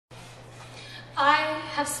I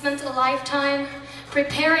have spent a lifetime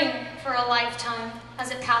preparing for a lifetime as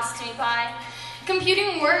it passed me by,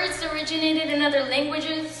 computing words that originated in other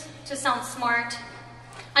languages to sound smart.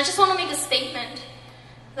 I just want to make a statement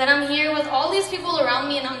that I'm here with all these people around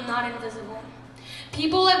me and I'm not invisible.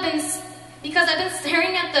 Because I've been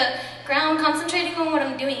staring at the ground, concentrating on what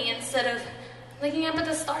I'm doing instead of looking up at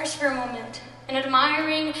the stars for a moment and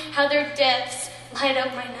admiring how their depths light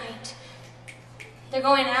up my night. They're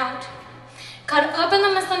going out, caught up in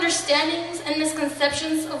the misunderstandings and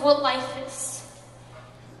misconceptions of what life is.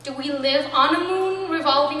 Do we live on a moon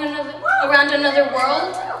revolving around another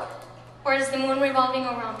world? Or is the moon revolving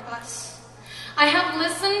around us? I have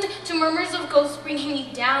listened to murmurs of ghosts bringing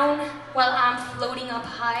me down while I'm floating up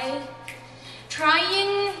high,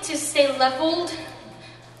 trying to stay leveled,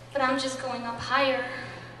 but I'm just going up higher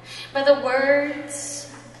by the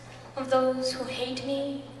words of those who hate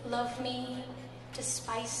me, love me,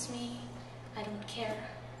 despise me. I don't care.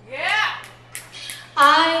 Yeah!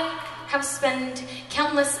 I have spent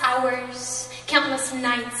countless hours, countless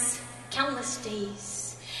nights, countless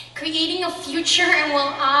days, creating a future, and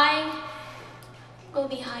while I will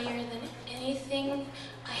be higher than anything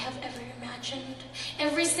I have ever imagined,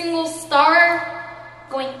 every single star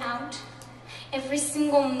going out, every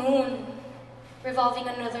single moon revolving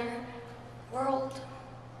another world.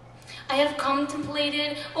 I have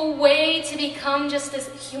contemplated a way to become just as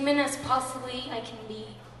human as possibly I can be.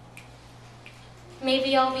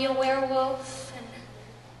 Maybe I'll be a werewolf and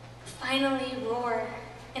finally roar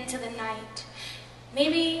into the night.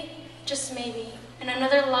 Maybe, just maybe, in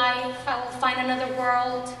another life I will find another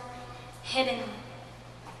world hidden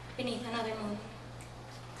beneath another moon.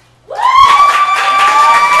 Woo!